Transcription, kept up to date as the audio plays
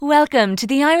Welcome to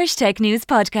the Irish Tech News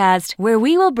podcast, where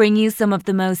we will bring you some of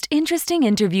the most interesting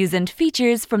interviews and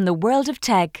features from the world of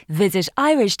tech. Visit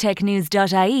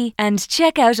irishtechnews.ie and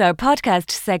check out our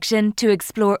podcast section to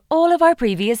explore all of our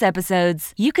previous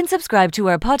episodes. You can subscribe to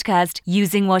our podcast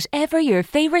using whatever your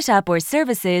favourite app or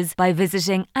service is by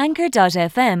visiting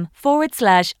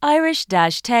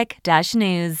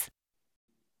anchor.fm/Irish-tech-news.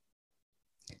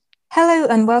 Hello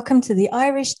and welcome to the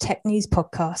Irish Tech News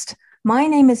podcast. My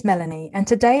name is Melanie, and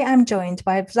today I'm joined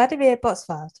by Vladimer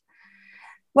Botsvadze.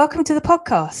 Welcome to the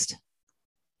podcast.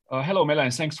 Hello, Melanie.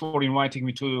 Thanks for inviting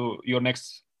me to your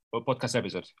next podcast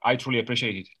episode. I truly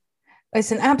appreciate it.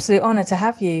 It's an absolute honour to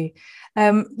have you.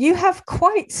 You have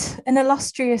quite an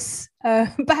illustrious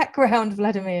background,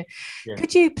 Vladimer. Yeah.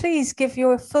 Could you please give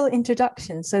your full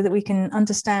introduction so that we can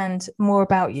understand more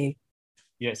about you?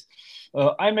 Yes.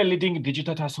 I'm a leading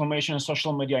digital transformation and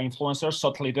social media influencer,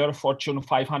 thought leader, Fortune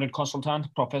 500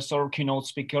 consultant, professor, keynote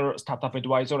speaker, startup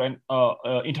advisor, and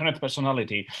internet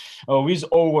personality. With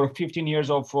over 15 years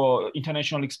of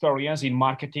international experience in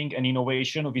marketing and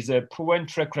innovation, with a proven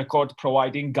track record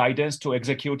providing guidance to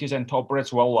executives and top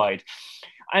brands worldwide.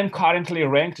 I'm currently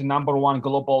ranked #1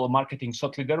 global marketing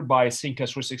thought leader by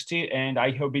Thinkers 360, and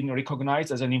I have been recognized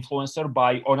as an influencer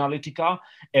by Analytica,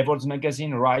 Awards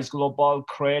Magazine, Rise Global,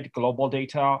 Cred, Global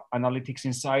Data, Analytics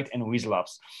Insight, and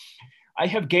WizLabs. I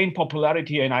have gained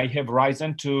popularity and I have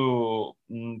risen to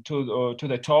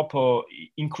the top,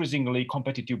 increasingly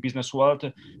competitive business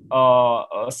world,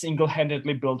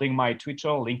 single-handedly building my Twitter,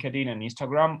 LinkedIn, and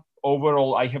Instagram.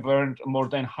 Overall, I have earned more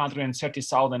than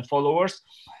 130,000 followers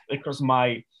across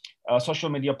my social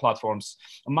media platforms.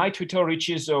 My Twitter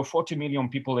reaches 40 million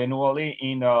people annually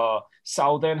in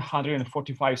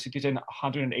 1,145 cities and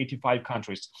 185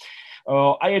 countries.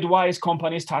 I advise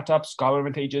companies, startups,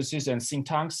 government agencies, and think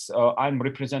tanks. I'm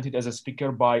represented as a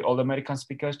speaker by All American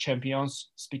Speakers, Champions,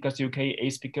 Speakers UK,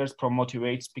 A Speakers,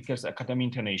 Promotivate, Speakers Academy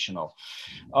International.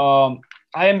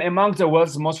 I am among the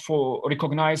world's most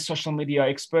recognized social media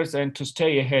experts, and to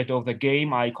stay ahead of the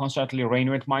game, I constantly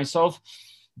reinvent myself.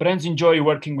 Brands enjoy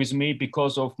working with me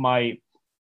because of my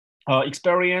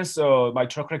experience, my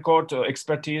track record,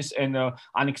 expertise, and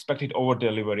unexpected over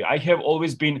delivery. I have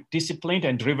always been disciplined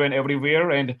and driven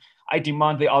everywhere, and I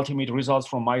demand the ultimate results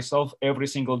from myself every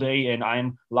single day. And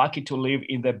I'm lucky to live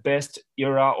in the best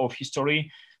era of history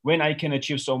when I can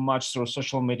achieve so much through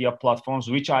social media platforms,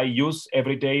 which I use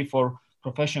every day for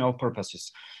professional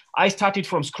purposes. I started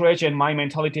from scratch, and my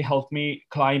mentality helped me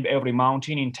climb every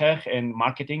mountain in tech and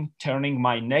marketing, turning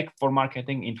my knack for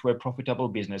marketing into a profitable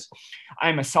business.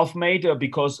 I'm a self-made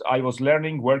because I was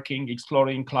learning, working,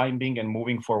 exploring, climbing, and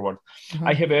moving forward.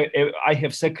 Mm-hmm. I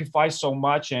have sacrificed so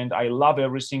much, and I love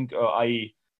everything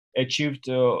I achieved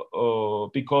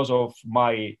because of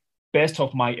my best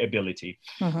of my ability.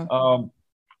 Mm-hmm.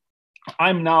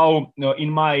 I'm now in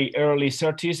my early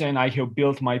 30s, and I have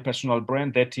built my personal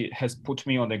brand that has put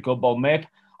me on the global map.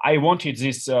 I wanted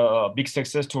this big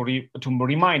success to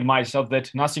remind myself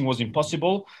that nothing was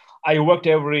impossible. I worked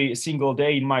every single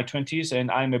day in my 20s,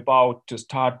 and I'm about to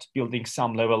start building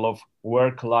some level of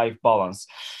work-life balance.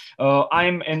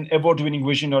 I'm an award-winning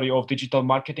visionary of digital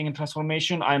marketing and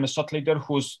transformation. I'm a thought leader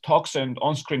whose talks and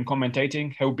on-screen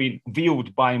commentating have been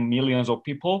viewed by millions of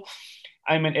people.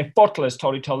 I'm an effortless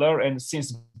storyteller, and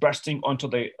since bursting onto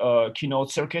the keynote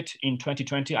circuit in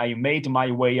 2020, I made my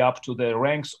way up to the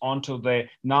ranks onto the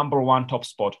 #1 top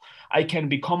spot. I can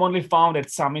be commonly found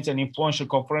at summits and influential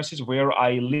conferences where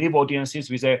I leave audiences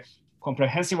with a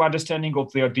comprehensive understanding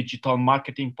of their digital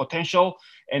marketing potential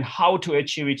and how to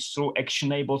achieve it through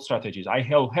actionable strategies. I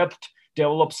have helped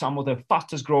develop some of the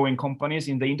fastest growing companies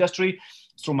in the industry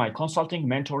through my consulting,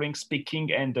 mentoring,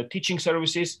 speaking, and teaching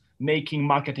services, making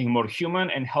marketing more human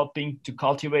and helping to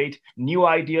cultivate new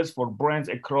ideas for brands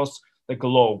across the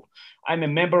globe. I'm a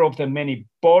member of the many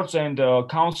boards and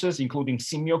councils, including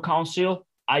Simeo Council,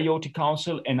 IoT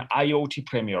Council, and IoT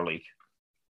Premier League.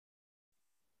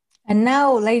 And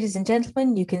now, ladies and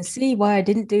gentlemen, you can see why I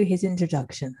didn't do his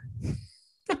introduction.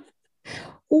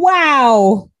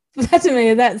 Wow!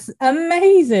 Vladimer, that's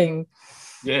amazing.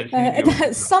 Yeah,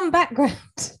 that's some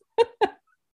background.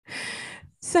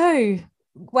 So,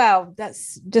 wow,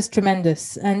 that's just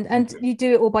tremendous. And you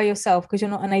do it all by yourself because you're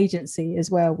not an agency as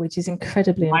well, which is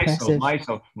incredibly impressive.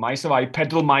 Myself. I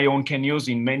pedal my own canoes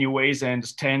in many ways and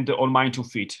stand on my 2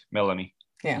 feet, Melanie.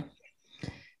 Yeah.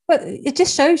 But it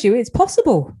just shows you it's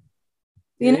possible.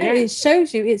 You know, it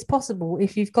shows you it's possible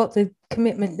if you've got the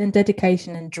commitment and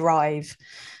dedication and drive,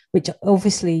 which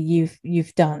obviously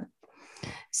you've done.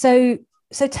 So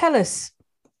tell us,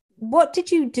 what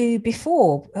did you do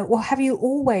before? Or have you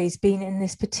always been in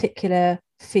this particular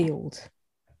field?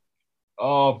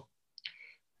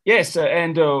 Yes,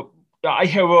 and I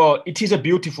have. It is a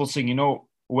beautiful thing,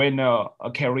 when a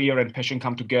career and passion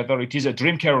come together. It is a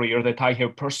dream career that I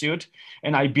have pursued,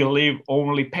 and I believe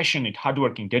only passionate,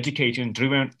 hardworking, dedicated, and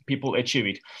driven people achieve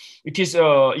it. It is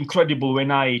incredible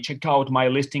when I check out my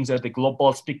listings at the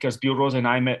global speakers bureaus, and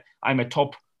I'm a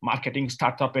top marketing,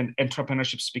 startup, and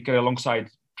entrepreneurship speaker alongside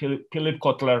Philip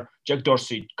Kotler, Jack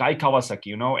Dorsey, Guy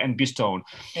Kawasaki, and Bistone.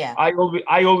 Yeah.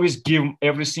 I always give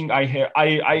everything I have.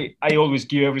 I always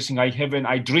give everything I have, and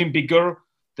I dream bigger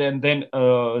than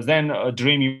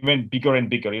dream even bigger and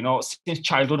bigger. Since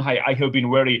childhood, I have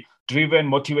been very driven,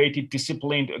 motivated,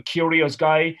 disciplined, a curious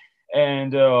guy,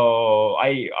 and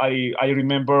I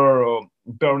remember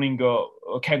burning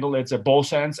a candle at the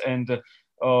both ends, and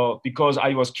because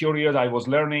I was curious, I was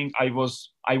learning, I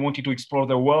wanted to explore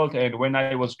the world, and when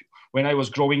I was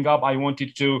growing up, I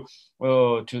wanted to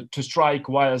strike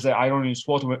while the iron is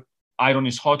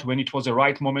hot, when it was the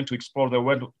right moment to explore the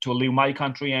world, to leave my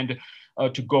country, and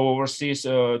to go overseas,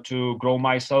 to grow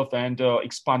myself and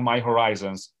expand my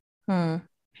horizons.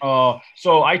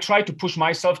 So I try to push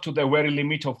myself to the very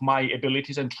limit of my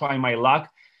abilities and try my luck.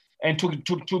 And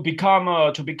to become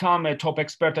a top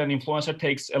expert and influencer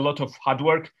takes a lot of hard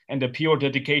work and a pure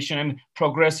dedication, and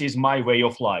progress is my way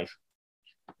of life.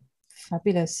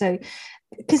 Fabulous. So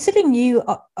considering you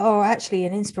are actually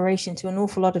an inspiration to an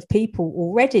awful lot of people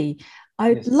already,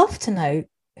 I'd love to know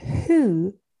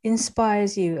who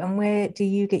inspires you and where do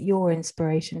you get your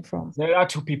inspiration from? There are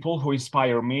two people who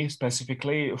inspire me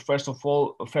specifically. First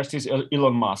is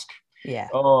Elon Musk. Yeah.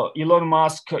 Elon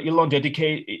Musk, Elon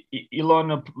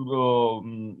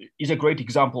is a great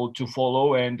example to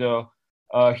follow, and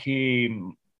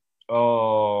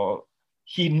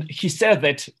he said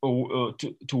that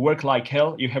to work like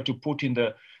hell, you have to put in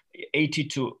the 80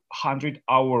 to 100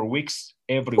 hour weeks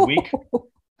every week.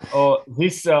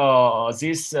 This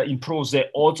improves the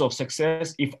odds of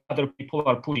success if other people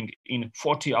are putting in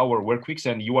 40-hour work weeks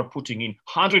and you are putting in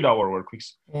 100-hour work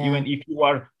weeks. Yeah. Even if you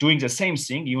are doing the same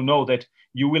thing, you know that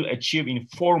you will achieve in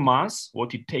 4 months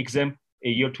what it takes them a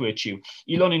year to achieve.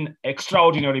 Elon, an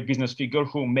extraordinary business figure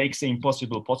who makes the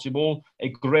impossible possible,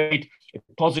 a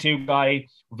positive guy,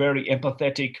 very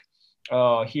empathetic.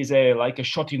 He's like a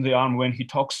shot in the arm when he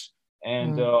talks,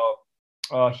 and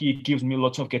he gives me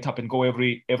lots of get up and go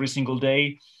every single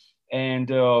day,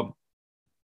 and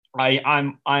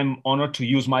I'm honored to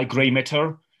use my gray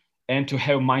matter and to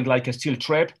have mind like a steel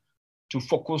trap, to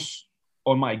focus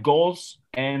on my goals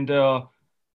and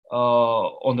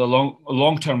on the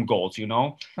long-term goals.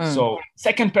 So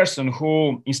second person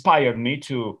who inspired me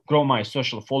to grow my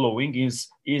social following is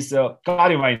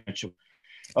Gary Vaynerchuk.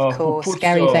 Of course,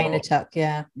 Gary Vaynerchuk,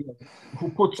 yeah. Who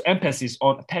puts emphasis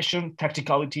on passion,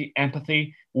 practicality,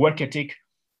 empathy, work ethic,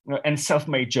 and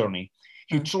self-made journey.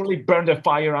 He truly burned a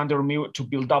fire under me to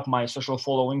build up my social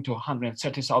following to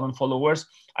 130,000 followers.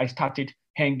 I started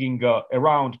hanging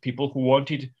around people who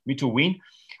wanted me to win.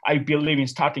 I believe in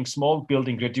starting small,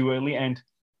 building gradually, and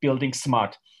building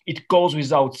smart. It goes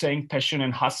without saying, passion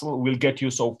and hustle will get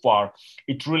you so far.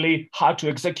 It's really hard to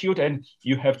execute, and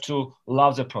you have to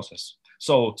love the process.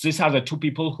 So these are the two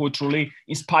people who truly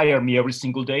inspire me every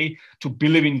single day to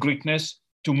believe in greatness,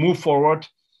 to move forward,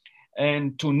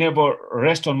 and to never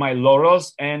rest on my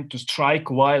laurels, and to strike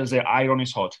while the iron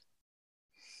is hot.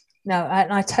 No,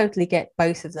 I totally get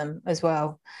both of them as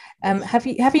well. Have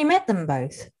you met them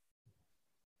both?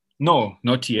 No,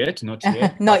 not yet. Not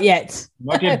yet. Not yet,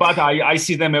 but I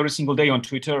see them every single day on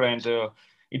Twitter, and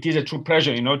it is a true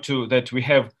pleasure, that we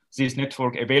have this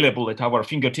network available at our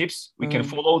fingertips. We can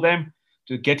follow them,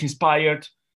 to get inspired,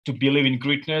 to believe in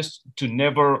greatness, to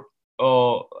never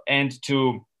and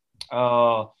to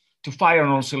fire on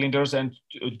all cylinders, and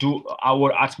do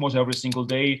our utmost every single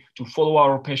day to follow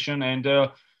our passion, and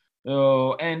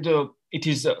it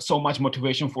is so much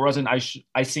motivation for us, and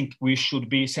I think we should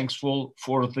be thankful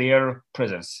for their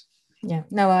presence. Yeah,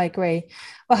 no, I agree.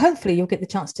 Well, hopefully you'll get the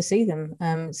chance to see them,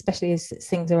 especially as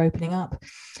things are opening up.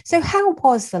 So how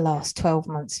was the last 12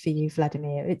 months for you,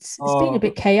 Vladimir? It's been a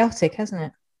bit chaotic, hasn't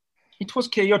it? It was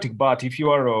chaotic, but if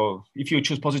you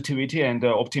choose positivity and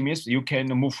optimism, you can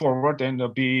move forward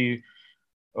and be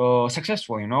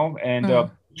successful, and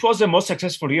it was the most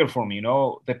successful year for me.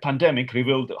 The pandemic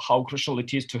revealed how crucial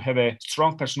it is to have a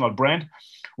strong personal brand.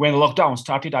 When lockdown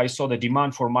started, I saw the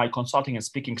demand for my consulting and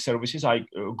speaking services. I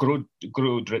grew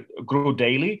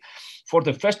daily. For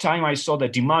the first time, I saw the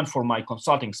demand for my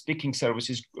consulting speaking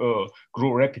services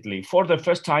grew rapidly. For the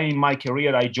first time in my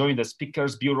career, I joined the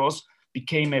speakers bureaus,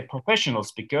 became a professional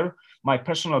speaker. My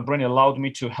personal brand allowed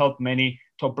me to help many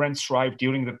top brands thrive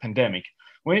during the pandemic.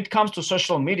 When it comes to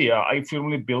social media, I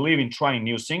firmly believe in trying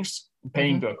new things.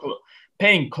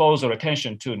 paying closer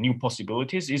attention to new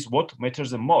possibilities is what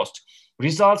matters the most.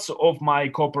 Results of my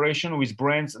cooperation with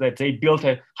brands that they built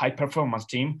a high-performance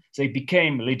team, they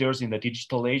became leaders in the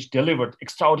digital age, delivered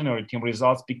extraordinary team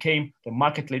results, became the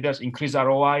market leaders, increased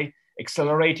ROI,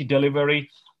 accelerated delivery,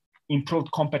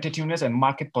 improved competitiveness and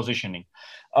market positioning.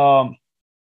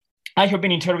 I have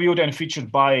been interviewed and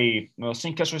featured by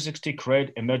Thinkers 360,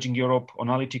 Cred, Emerging Europe,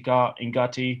 Analytica,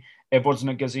 Ingati, Awards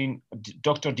Magazine,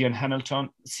 Dr. Diane Hamilton,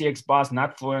 CX Buzz,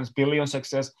 Natfluence, Billion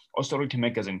Success, Authority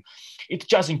Magazine. It's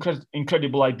just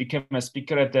incredible. I became a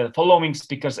speaker at the following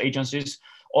speakers agencies: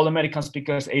 All American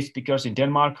Speakers, 8 speakers in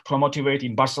Denmark, Promotivate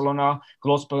in Barcelona,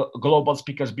 Global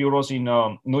Speakers Bureaus in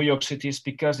New York City,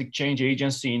 Speakers Exchange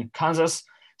Agency in Kansas,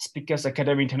 Speakers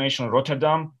Academy International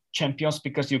Rotterdam, Champion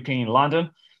Speakers UK in London,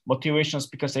 Motivation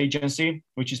Speakers Agency,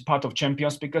 which is part of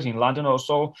Champion Speakers in London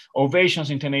also,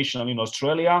 Ovations International in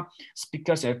Australia,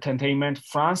 Speakers Entertainment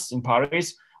France in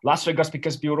Paris, Las Vegas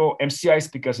Speakers Bureau, MCI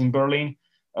Speakers in Berlin,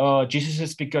 GCC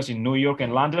Speakers in New York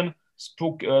and London,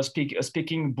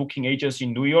 Speaking Booking Agency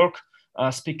in New York,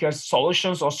 Speakers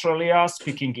Solutions Australia,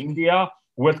 Speaking India,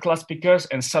 World Class Speakers,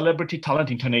 and Celebrity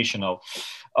Talent International.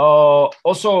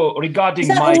 Also regarding is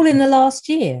that all in the last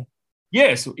year?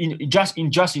 Yes, just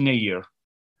in a year.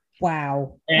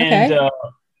 Wow. And okay.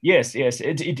 Yes,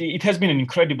 it has been an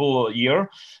incredible year.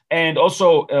 And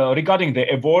also regarding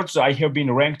the awards, I have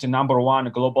been ranked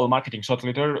 #1 global marketing thought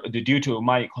leader due to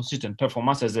my consistent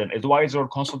performance as an advisor,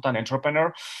 consultant,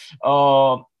 entrepreneur.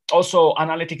 Also,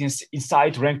 Analytics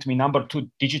Insight ranked me #2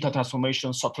 digital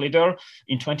transformation thought leader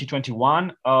in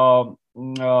 2021.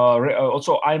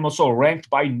 Also, I'm also ranked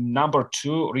by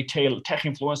 #2 retail tech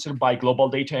influencer by Global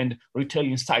Data and Retail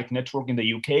Insight Network in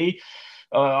the UK.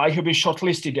 I have been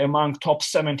shortlisted among top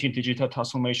 17 digital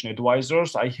transformation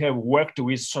advisors. I have worked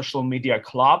with Social Media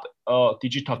Club,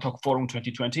 Digital Talk Forum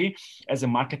 2020 as a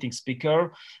marketing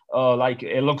speaker, like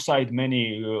alongside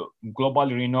many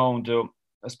globally renowned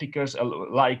speakers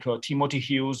like Timothy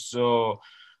Hughes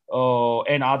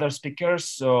and other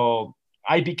speakers.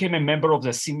 I became a member of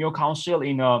the Simio Council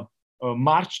in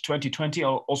March 2020,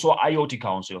 also IoT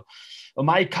Council.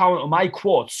 My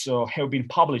quotes have been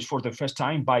published for the first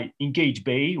time by Engage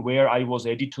Bay, where I was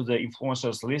added to the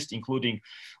influencers list, including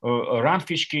Rand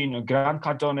Fishkin, Grant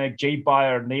Cardone, Jay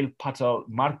Bayer, Neil Patel,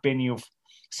 Mark Benioff,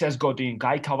 Seth Godin,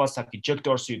 Guy Kawasaki, Jack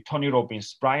Dorsey, Tony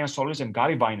Robbins, Brian Solis, and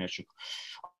Gary Vaynerchuk.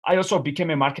 I also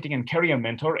became a marketing and career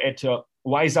mentor at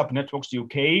Wise Up Networks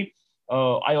UK.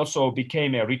 I also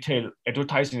became a retail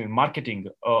advertising and marketing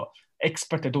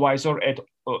expert advisor at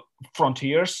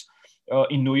Frontiers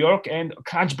in New York, and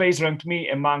Crunchbase ranked me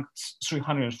among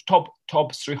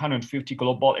top 350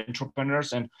 global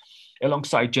entrepreneurs, and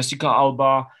alongside Jessica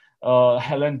Alba,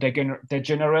 Helen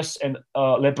DeGeneres, and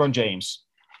LeBron James.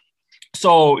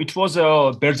 So it was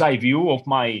a bird's eye view of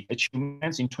my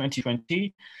achievements in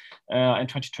 2020 and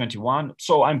 2021.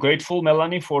 So I'm grateful,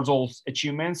 Melanie, for those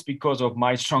achievements because of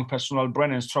my strong personal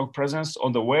brand and strong presence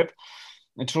on the web.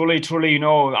 And truly,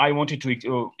 I wanted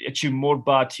to achieve more,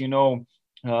 but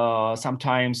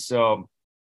sometimes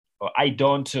I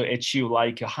don't achieve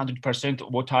like 100%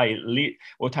 what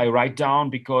I write down,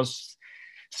 because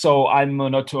so I'm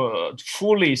not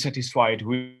fully satisfied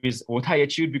with what I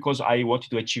achieved, because I wanted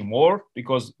to achieve more,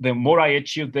 because the more I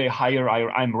achieve, the higher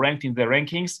I'm ranked in the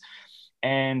rankings.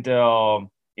 And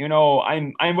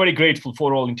I'm very grateful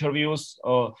for all interviews,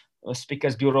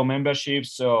 Speakers Bureau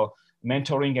memberships,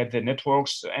 mentoring at the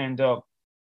networks, and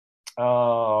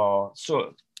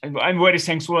so I'm very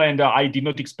thankful, and I did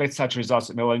not expect such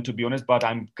results, Melanie, to be honest, but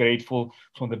I'm grateful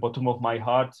from the bottom of my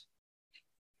heart.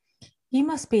 You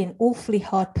must be an awfully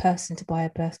hard person to buy a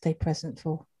birthday present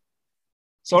for.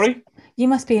 Sorry? You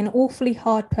must be an awfully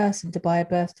hard person to buy a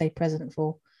birthday present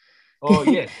for. Oh,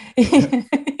 yes.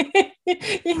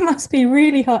 You must be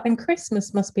really hard, and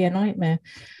Christmas must be a nightmare.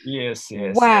 Yes.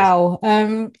 Wow.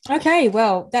 Yes. Okay,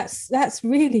 well, that's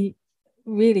really,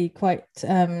 really quite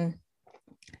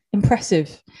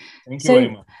impressive. Thank you very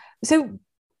much. So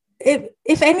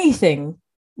if anything,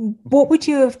 what would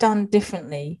you have done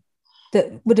differently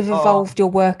that would have evolved your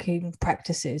working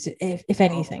practices, if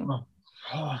anything?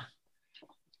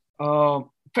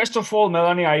 First of all,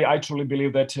 Melanie, I truly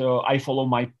believe that I follow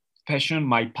my passion,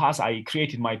 my path. I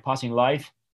created my path in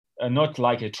life, not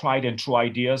like a tried and true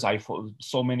ideas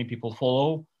so many people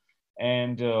follow.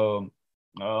 And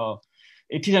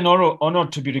it is an honor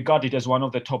to be regarded as one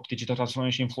of the top digital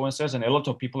transformation influencers, and a lot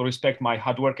of people respect my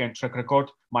hard work and track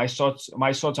record. My thoughts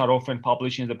are often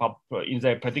published in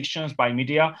the predictions by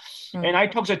media, and I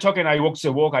talk the talk and I walk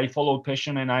the walk. I follow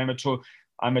passion, and I'm a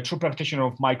true practitioner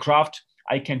of my craft.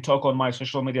 I can talk on my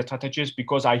social media strategies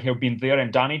because I have been there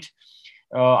and done it.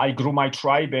 I grew my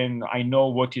tribe and I know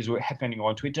what is happening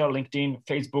on Twitter, LinkedIn,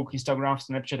 Facebook, Instagram,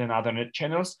 Snapchat, and other net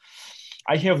channels.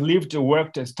 I have lived,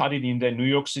 worked, and studied in the New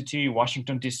York City,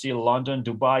 Washington, D.C., London,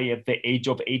 Dubai at the age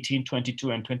of 18, 22,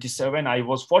 and 27. I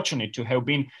was fortunate to have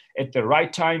been at the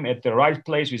right time, at the right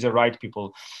place with the right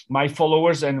people. My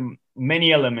followers and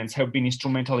many elements have been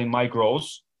instrumental in my growth.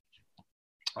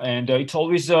 And it's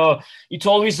always a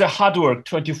hard work,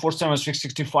 24/7,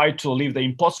 365 to live the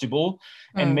impossible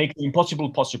and make the impossible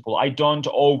possible. I don't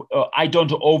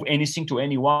owe anything to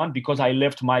anyone because I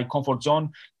left my comfort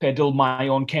zone, pedaled my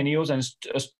own canoes, and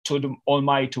stood on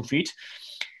my 2 feet.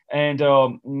 And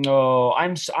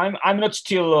I'm not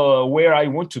still where I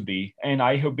want to be, and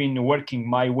I have been working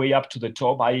my way up to the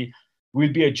top. I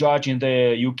will be a judge in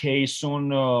the UK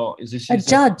soon.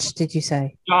 Judge, did you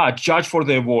say? Judge for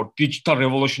the award, Digital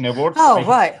Revolution Award. Oh,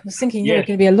 right. I was thinking you were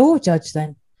going to be a law judge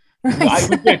then. Right. I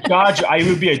will be a judge. I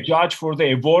will be a judge for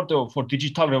the award for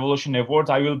Digital Revolution Award.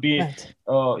 I will be, right.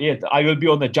 I will be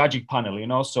on the judging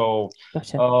panel. So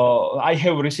gotcha. I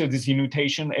have received this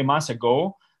invitation a month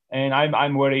ago, and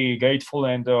I'm very grateful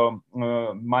and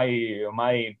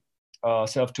my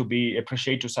self to be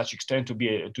appreciated to such extent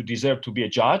to deserve to be a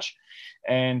judge,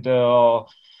 and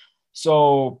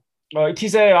so. This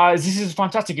is a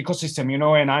fantastic ecosystem,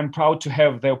 and I'm proud to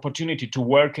have the opportunity to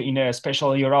work in a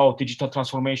special era of digital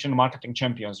transformation marketing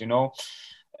champions,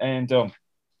 and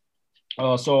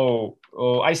so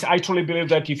I truly believe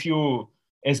that if you,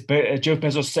 as Jeff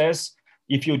Bezos says,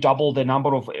 if you double the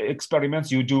number of experiments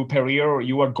you do per year,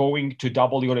 you are going to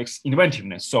double your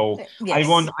inventiveness. So yes.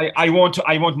 I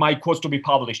want my quotes to be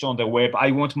published on the web.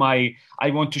 I want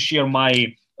to share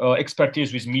my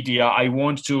expertise with media. I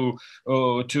want to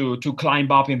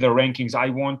climb up in the rankings. I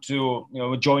want to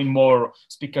join more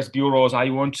speakers bureaus. I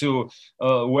want to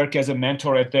work as a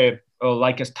mentor at the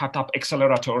like a startup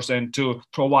accelerators and to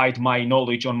provide my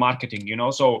knowledge on marketing.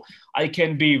 So I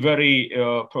can be very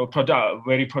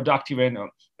very productive and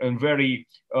very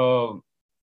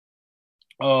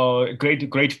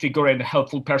great figure and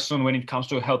helpful person when it comes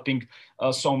to helping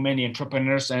so many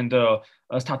entrepreneurs and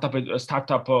startup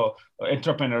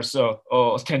entrepreneurs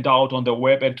stand out on the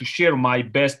web and to share my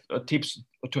best tips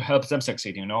to help them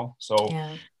succeed. So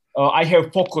yeah. I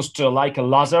have focused like a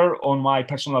laser on my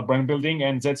personal brand building,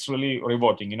 and that's really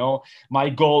rewarding. My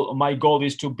goal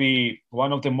is to be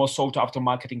one of the most sought after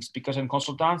marketing speakers and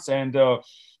consultants, and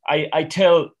I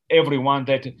tell everyone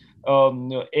that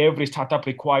every startup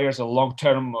requires a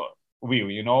long-term view,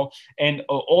 and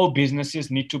all businesses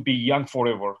need to be young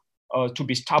forever, to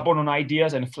be stubborn on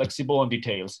ideas and flexible on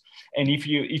details. And if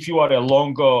you are a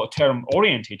long-term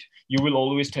oriented, you will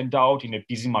always stand out in a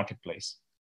busy marketplace.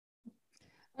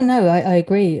 No, I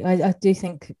agree. I do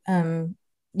think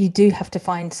you do have to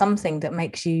find something that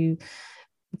makes you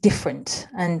different,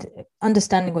 and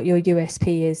understanding what your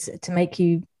USP is to make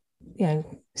you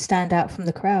stand out from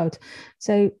the crowd.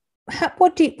 So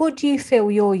what do you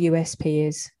feel your USP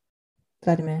is,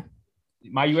 Vladimir?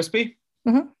 My USP?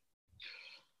 Mm-hmm.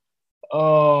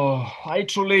 I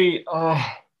truly,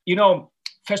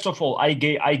 first of all, I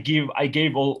gave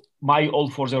all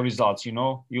for the results.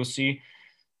 You see,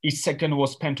 each second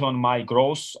was spent on my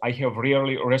growth. I have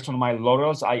rarely rest on my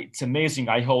laurels. It's amazing.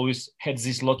 I always had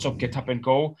these lots of get up and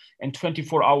go, and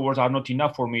 24 hours are not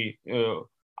enough for me.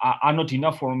 Are not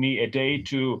enough for me a day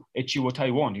to achieve what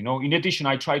I want. In addition,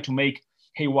 I try to make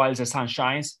hay while the sun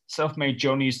shines. Self-made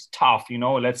journey is tough.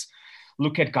 Let's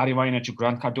look at Gary Vaynerchuk,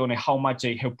 Grant Cardone, how much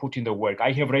they have put in the work.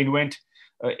 I have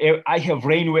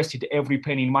reinvested every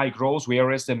penny in my growth,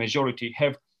 whereas the majority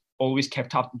have always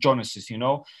kept up Jonas's.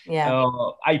 Yeah.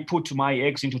 I put my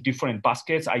eggs into different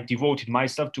baskets. I devoted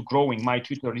myself to growing my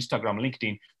Twitter, Instagram,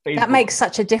 LinkedIn, Facebook. That makes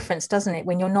such a difference, doesn't it?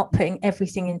 When you're not putting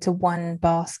everything into one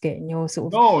basket and you're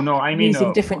sort of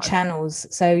using different channels.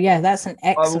 So yeah, that's an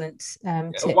excellent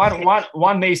tip.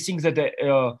 One may think that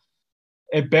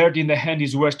a bird in the hand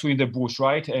is worth two in the bush,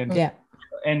 right? And yeah.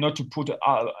 And not to put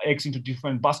eggs into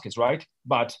different baskets, right?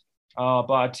 But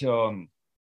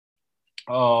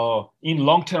in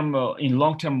long-term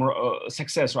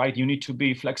success, right? You need to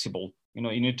be flexible. You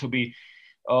need to be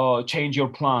change your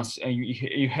plans, and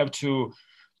you have to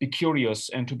be curious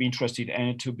and to be interested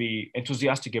and to be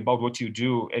enthusiastic about what you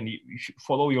do, and you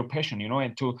follow your passion,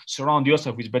 and to surround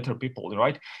yourself with better people,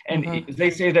 right? And mm-hmm.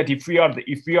 They say that if we are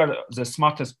the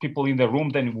smartest people in the room,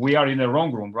 then we are in the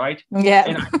wrong room, right? Yeah.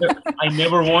 And I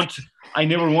never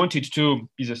wanted to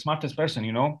be the smartest person,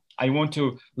 I want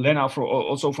to learn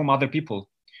also from other people.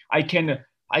 I can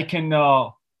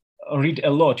read a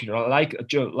lot, like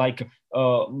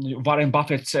Warren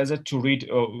Buffett says it, to read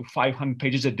 500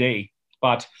 pages a day.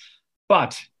 But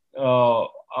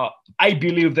I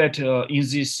believe that in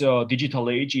this digital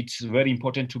age, it's very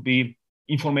important to be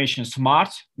information smart,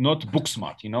 not book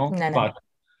smart, But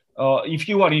if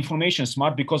you are information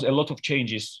smart, because a lot of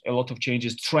changes,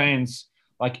 trends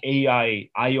like AI,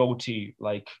 IoT,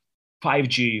 like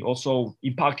 5G also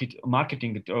impacted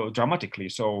marketing dramatically.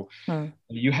 So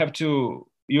you have to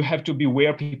be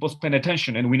where people spend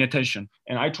attention and win attention.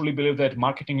 And I truly believe that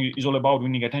marketing is all about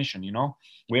winning attention,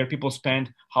 where people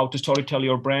spend, how to storytell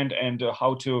your brand, and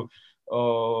how to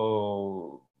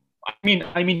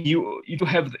you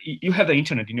have the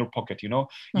internet in your pocket, You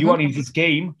are in this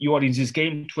game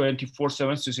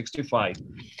 24/7 to 65.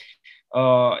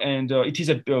 And it is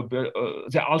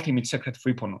the ultimate secret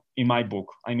weapon in my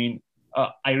book.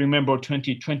 I remember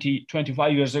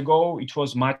 25 years ago, it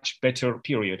was much better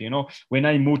period. When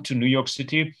I moved to New York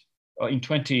City in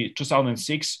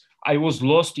 2006, I was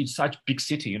lost in such big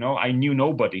city. I knew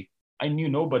nobody.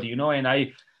 And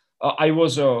I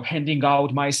was handing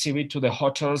out my CV to the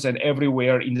hotels and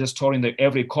everywhere in the store, in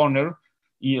every corner,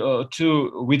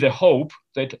 with the hope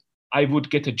that I would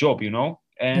get a job.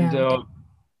 And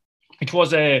it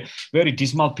was a very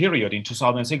dismal period in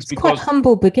 2006. It's quite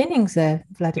humble beginnings there,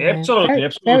 Vladimir. Absolutely.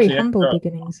 Very humble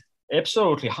beginnings.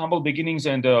 Absolutely, humble beginnings,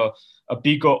 and a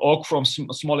big oak from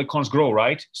small acorns grow,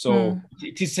 right? So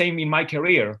it is same in my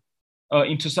career.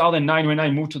 In 2009, when I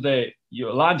moved to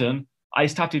London, I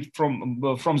started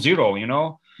from zero.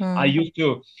 I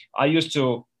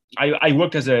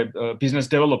worked as a business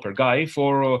developer guy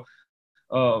for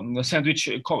a sandwich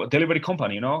delivery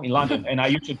company, in London. And I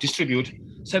used to distribute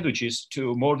sandwiches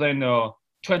to more than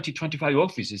 25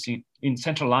 offices in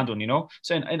central London,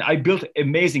 So, and I built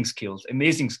amazing skills,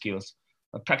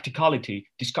 practicality,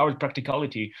 discovered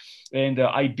practicality. And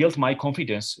I built my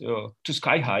confidence to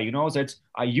sky high, that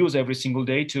I use every single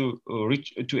day to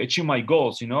achieve my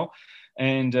goals,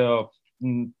 And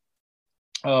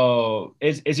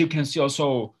as you can see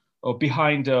also,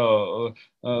 behind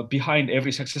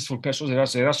every successful person,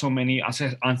 there are so many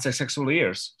unsuccessful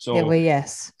years. So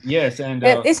yes, and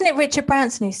isn't it Richard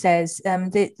Branson who says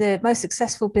the most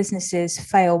successful businesses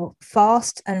fail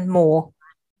fast and more?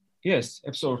 Yes,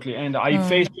 absolutely. And I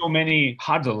faced so many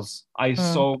hurdles. I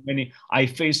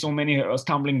faced so many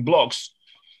stumbling blocks.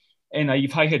 And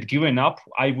if I had given up,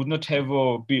 I would not have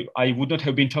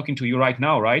been talking to you right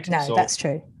now, right? No, that's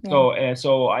true. Yeah.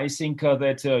 So I think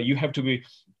that you have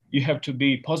to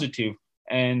be positive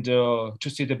and to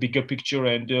see the bigger picture,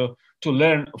 and to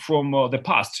learn from the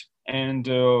past, and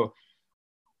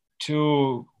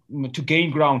to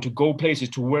gain ground, to go places,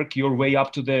 to work your way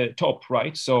up to the top,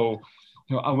 right? So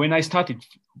when I started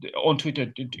on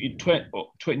Twitter in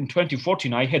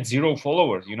 2014, I had 0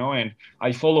 followers, and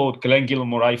I followed Glenn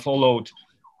Gilmore, I followed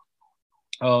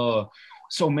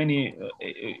so many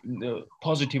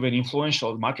positive and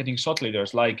influential marketing thought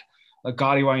leaders like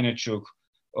Gary Vaynerchuk,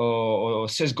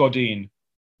 Seth Godin,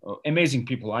 amazing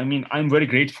people. I'm very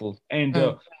grateful. And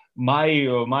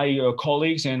my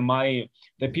colleagues and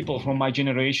the people from my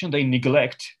generation, they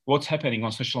neglect what's happening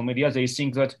on social media. They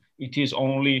think that it is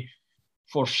only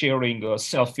for sharing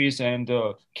selfies and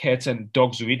cats and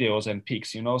dogs videos and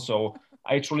pics, So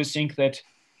I truly think that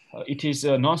it is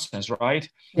nonsense, right?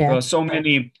 Yeah. So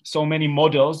many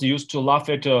models used to laugh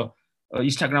at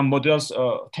Instagram models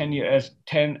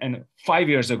 10 and 5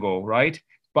 years ago, right?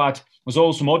 But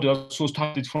those models who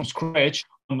started from scratch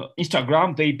on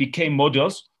Instagram, they became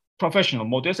models, professional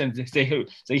models, and they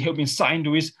have been signed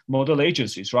with model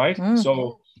agencies, right?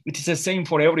 So it is the same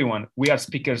for everyone. We are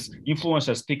speakers,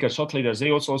 influencers, speakers, thought leaders. They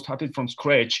also started from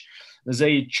scratch.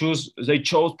 They chose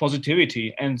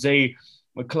positivity, and they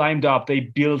climbed up. They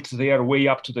built their way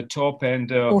up to the top,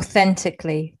 and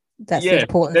authentically. That's the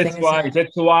important thing.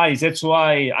 That's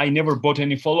why I never bought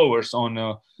any followers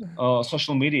on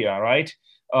social media, right?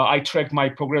 I tracked my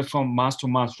progress from month to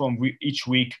month, from each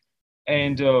week,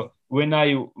 and when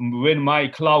my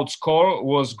cloud score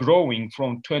was growing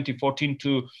from 2014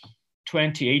 to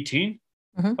 2018,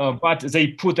 but they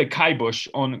put a kibosh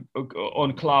on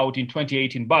cloud in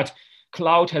 2018. But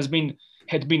cloud had been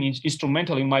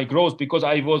instrumental in my growth, because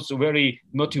I was very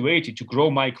motivated to grow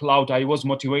my cloud. I was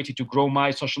motivated to grow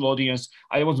my social audience.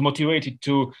 I was motivated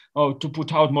to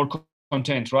put out more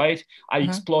content, right? I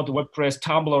explored WordPress,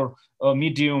 Tumblr,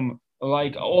 Medium,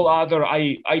 like all other.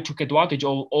 I took advantage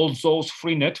of all those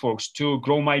free networks to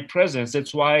grow my presence.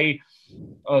 That's why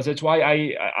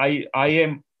I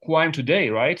am who I am today,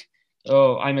 right?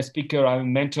 I'm a speaker, I'm a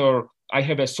mentor, I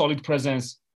have a solid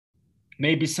presence.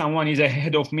 Maybe someone is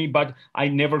ahead of me, but I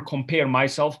never compare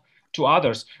myself to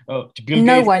others. Bill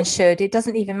Gates, one should. It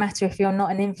doesn't even matter if you're not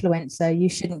an influencer. You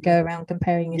shouldn't go around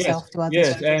comparing yourself to others.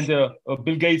 Yes, and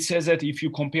Bill Gates says that if you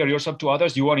compare yourself to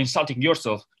others, you are insulting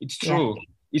yourself. It's true. Yeah.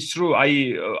 It's true.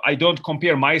 I don't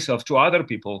compare myself to other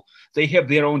people. They have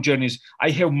their own journeys. I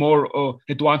have more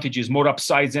advantages, more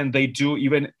upsides than they do,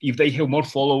 even if they have more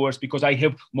followers, because I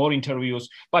have more interviews.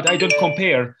 But I don't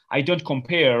compare. I don't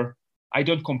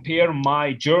compare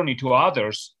my journey to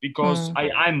others, because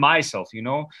I'm myself, you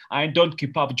know. I don't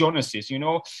keep up Jonas's, you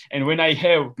know. And when I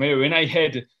had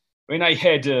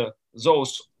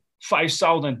those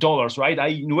 $5,000, right, I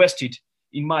invested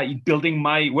in building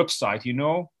my website, you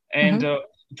know. And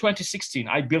in 2016,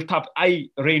 I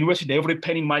reinvested every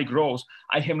penny in my growth.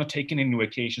 I have not taken any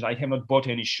vacations. I have not bought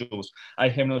any shoes. I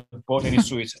have not bought any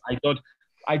suits. I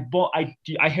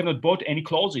have not bought any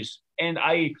clothes. And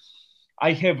I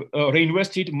have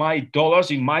reinvested my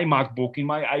dollars in my MacBook, in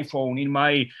my iPhone, in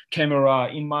my camera,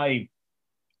 in my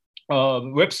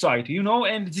website, you know.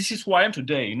 And this is who I am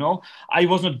today, you know. I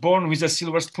was not born with a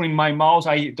silver spoon in my mouth.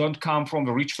 I don't come from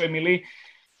a rich family.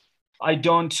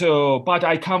 But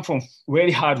I come from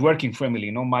very hard-working family.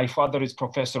 You know, my father is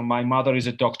professor, my mother is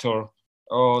a doctor.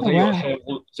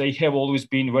 They have always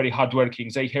been very hardworking.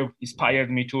 They have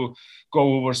inspired me to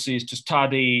go overseas to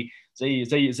study.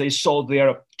 They sold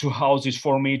their 2 houses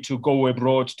for me to go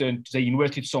abroad, and they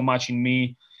invested so much in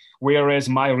me. Whereas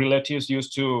my relatives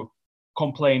used to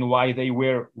complain why they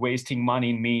were wasting money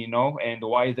in me, you know, and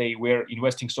why they were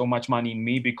investing so much money in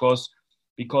me, because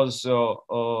they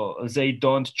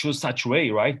don't choose such way,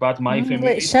 right? But my family...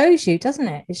 Well, it shows you, doesn't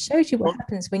it? It shows you what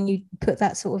happens when you put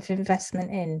that sort of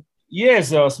investment in.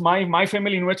 Yes, my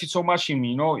family invested so much in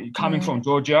me, you know, coming from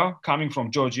Georgia,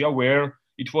 where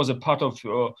it was a part of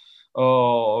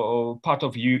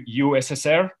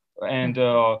USSR, and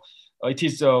it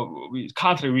is a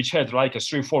country which had like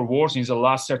 3-4 wars in the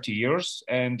last 30 years,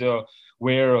 and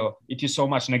where it is so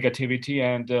much negativity,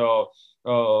 and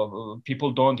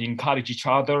people don't encourage each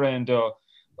other, and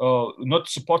not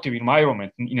supportive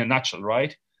environment in a nutshell,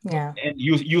 right? Yeah. And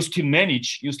you still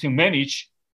manage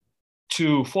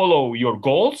to follow your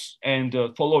goals and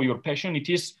follow your passion. It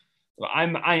is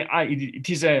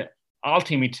a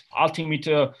ultimate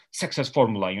success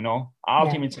formula, you know,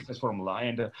 success formula,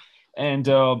 and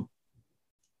so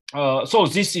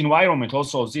this environment,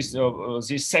 also these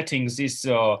settings, this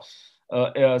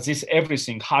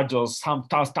everything, hurdles,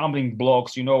 stumbling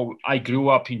blocks, you know. I grew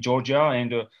up in Georgia,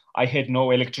 and I had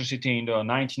no electricity in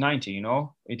 1990, you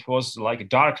know. It was like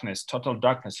darkness, total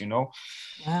darkness, you know.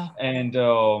 Wow. And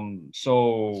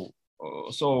so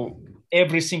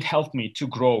everything helped me to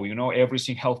grow, you know.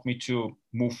 Everything helped me to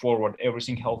move forward.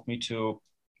 Everything helped me to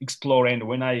explore. And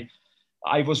when I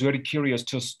was very curious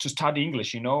to study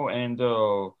English, you know, and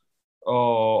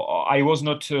I was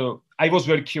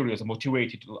very curious,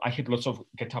 motivated. I had lots of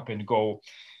get up and go,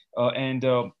 and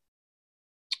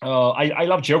I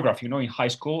love geography. You know, in high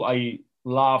school, I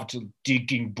loved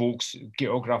digging books,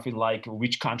 geography, like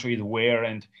which country is where,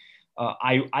 and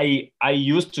I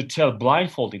used to tell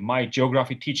blindfolded my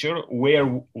geography teacher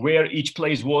where each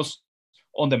place was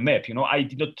on the map. You know, I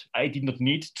did not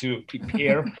need to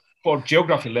prepare for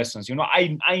geography lessons. You know,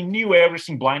 I knew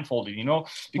everything blindfolded, you know,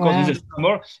 because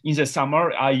in the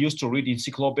summer I used to read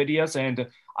encyclopedias, and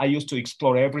I used to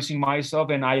explore everything myself,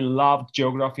 and I loved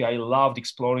geography. I loved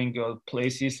exploring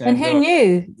places. And who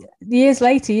knew years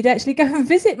later you'd actually go and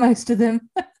visit most of them?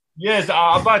 Yes,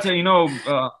 but you know,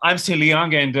 I'm still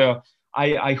young, and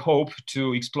I hope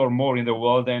to explore more in the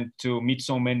world, and to meet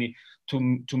so many,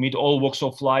 to meet all walks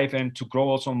of life, and to grow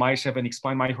also myself and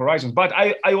expand my horizons. But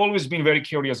I always been very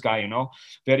curious guy, you know,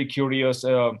 very curious.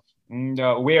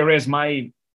 Whereas my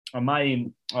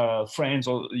friends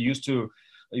used to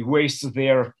waste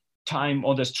their time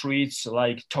on the streets,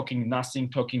 like talking nothing,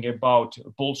 talking about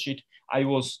bullshit. I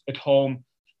was at home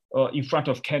in front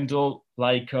of candle,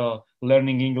 like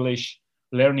learning English,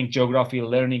 learning geography,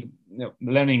 learning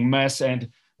math, and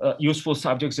useful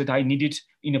subjects that I needed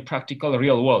in a practical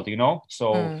real world, you know.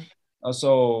 So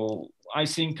so I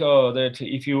think that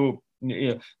if you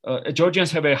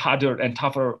Georgians have a harder and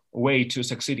tougher way to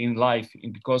succeed in life,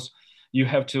 because you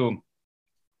have to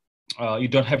you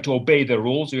don't have to obey the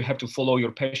rules. You have to follow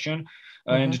your passion,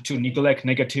 and to neglect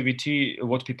negativity,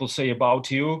 what people say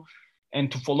about you, and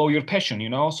to follow your passion, you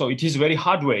know. So it is very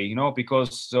hard way, you know,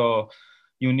 because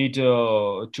you need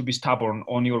to be stubborn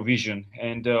on your vision,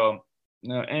 and to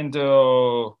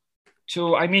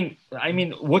I mean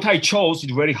what I chose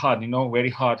is very hard, you know, very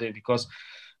hard, because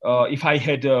if I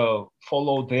had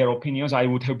followed their opinions, I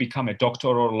would have become a doctor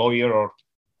or lawyer, or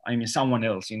someone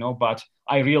else, you know. But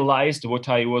I realized what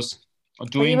I was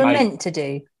doing. What you were meant to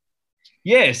do.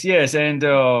 Yes, and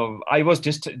I was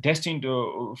just destined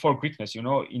for greatness,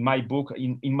 in my book,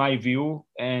 in my view,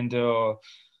 and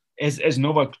as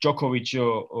Novak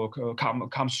Djokovic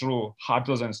comes through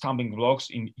hurdles and stumbling blocks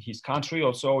in his country,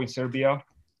 also in Serbia,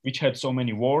 which had so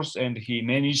many wars, and he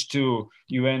managed to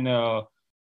even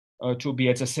to be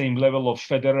at the same level of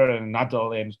Federer and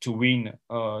Nadal, and to win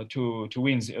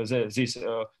this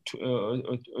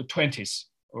 20th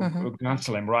Grand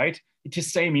Slam, right? It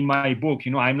is same in my book.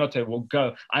 I'm not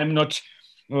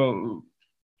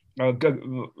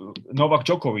Novak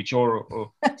Djokovic or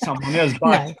someone else,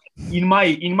 but No. in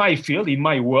my field, in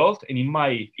my world, and in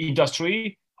my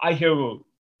industry, I have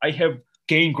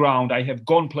gained ground. I have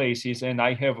gone places, and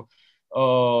I have.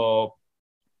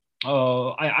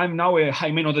 I'm now a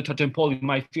high man on the totem pole in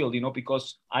my field,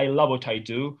 because I love what I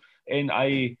do, and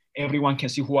everyone can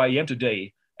see who I am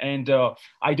today. And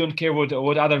I don't care what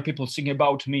other people think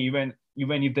about me, even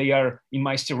if they are in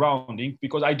my surrounding,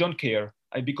 because I don't care.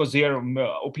 Because their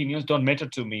opinions don't matter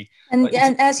to me. And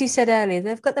as you said earlier,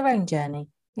 they've got their own journey.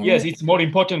 Yes, it's more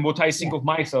important what I think of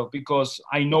myself, because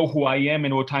I know who I am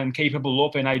and what I'm capable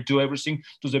of, and I do everything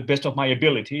to the best of my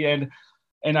ability. And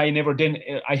I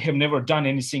have never done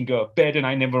anything bad, and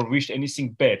I never wished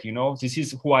anything bad. This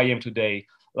is who I am today.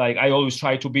 Like, I always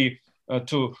try to be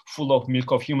too full of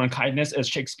milk of human kindness, as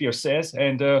Shakespeare says,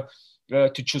 and to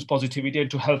choose positivity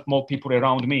and to help more people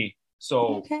around me.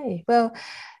 So okay, well,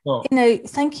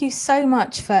 thank you so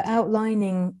much for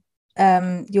outlining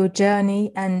your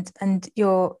journey and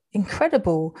your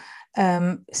incredible,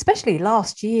 especially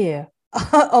last year,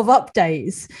 of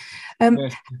updates.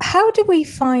 yes. How do we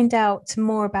find out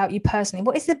more about you personally?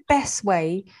 What is the best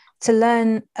way to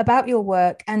learn about your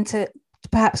work and to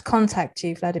perhaps contact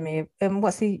you, Vladimir?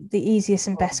 What's the easiest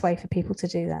and best way for people to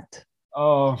do that?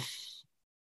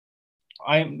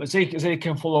 They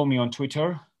can follow me on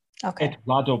Twitter. Okay. At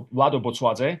Vladimer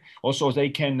Botsvadze. Also, they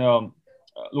can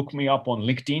look me up on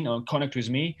LinkedIn, connect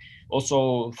with me.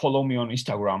 Also, follow me on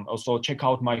Instagram. Also, check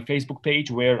out my Facebook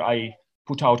page where I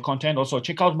put out content. Also,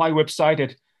 check out my website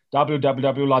at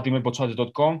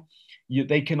www.vladimerbotsvadze.com.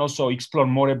 They can also explore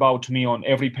more about me on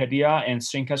Everypedia and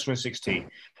Thinkers 360.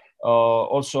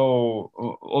 Also,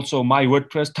 my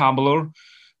WordPress, Tumblr,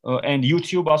 and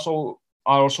YouTube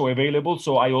are also available.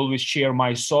 So I always share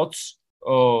my thoughts.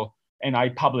 And I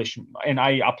publish and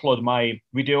I upload my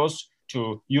videos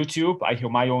to YouTube. I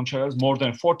have my own channels. More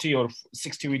than 40 or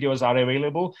 60 videos are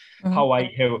available. How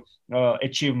I have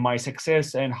achieved my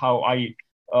success, and how I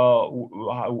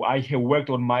have worked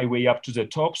on my way up to the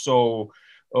top. So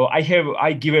I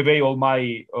give away all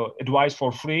my advice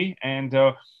for free, and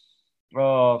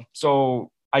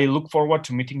so I look forward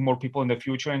to meeting more people in the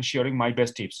future and sharing my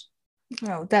best tips.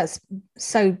 Oh, that's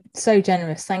so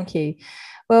generous. Thank you.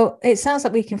 Well, it sounds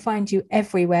like we can find you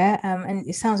everywhere, and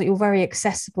it sounds like you're very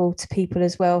accessible to people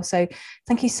as well. So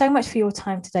thank you so much for your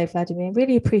time today, Vladimir.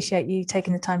 Really appreciate you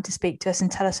taking the time to speak to us and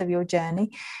tell us of your journey.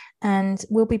 And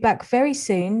we'll be back very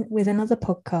soon with another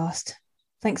podcast.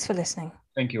 Thanks for listening.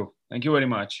 Thank you. Thank you very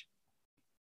much.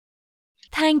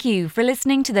 Thank you for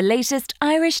listening to the latest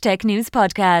Irish Tech News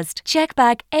podcast. Check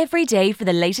back every day for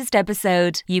the latest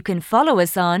episode. You can follow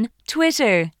us on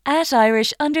Twitter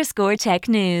 @Irish_Tech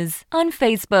News, on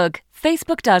Facebook,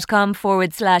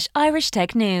 facebook.com/Irish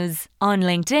Tech News, on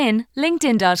LinkedIn,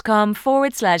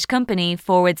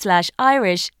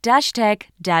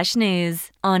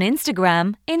 linkedin.com/company/Irish-Tech-News, on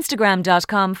Instagram,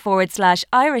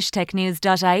 instagram.com/Irish Tech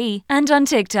News.ie, and on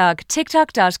TikTok,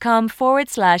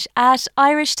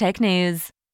 tiktok.com/@Irish Tech News.